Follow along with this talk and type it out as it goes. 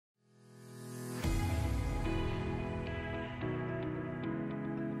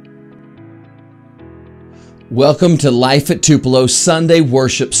Welcome to Life at Tupelo Sunday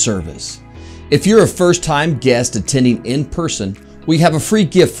Worship Service. If you're a first-time guest attending in person, we have a free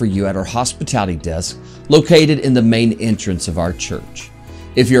gift for you at our hospitality desk located in the main entrance of our church.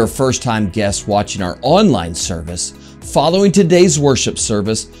 If you're a first-time guest watching our online service, following today's worship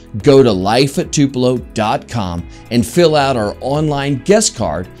service, go to lifeattupelo.com and fill out our online guest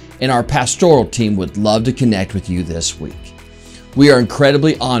card, and our pastoral team would love to connect with you this week. We are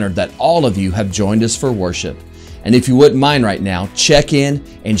incredibly honored that all of you have joined us for worship. And if you wouldn't mind right now, check in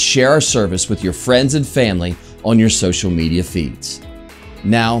and share our service with your friends and family on your social media feeds.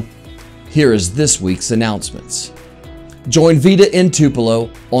 Now, here is this week's announcements. Join Vida in Tupelo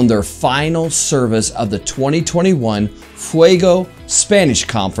on their final service of the 2021 Fuego Spanish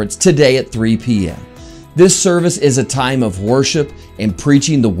Conference today at 3 p.m. This service is a time of worship and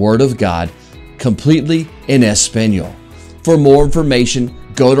preaching the Word of God completely in Espanol. For more information,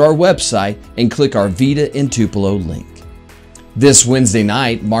 go to our website and click our Vida in Tupelo link. This Wednesday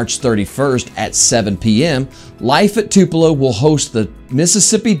night, March 31st at 7 p.m., Life at Tupelo will host the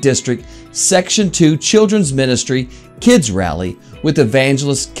Mississippi District Section 2 Children's Ministry Kids Rally with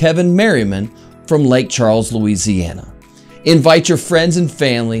evangelist Kevin Merriman from Lake Charles, Louisiana. Invite your friends and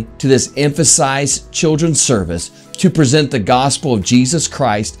family to this emphasized children's service to present the gospel of Jesus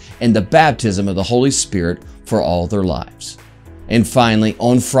Christ and the baptism of the Holy Spirit for all their lives. And finally,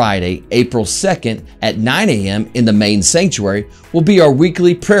 on Friday, April 2nd at 9 a.m. in the main sanctuary will be our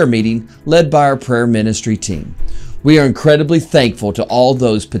weekly prayer meeting led by our prayer ministry team. We are incredibly thankful to all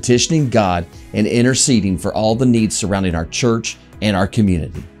those petitioning God and interceding for all the needs surrounding our church and our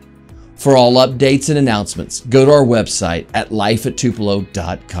community. For all updates and announcements, go to our website at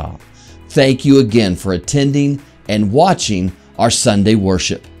lifeattupelo.com. Thank you again for attending and watching our Sunday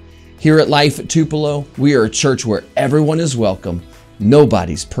worship. Here at Life at Tupelo, we are a church where everyone is welcome,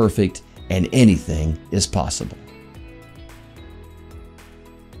 nobody's perfect, and anything is possible.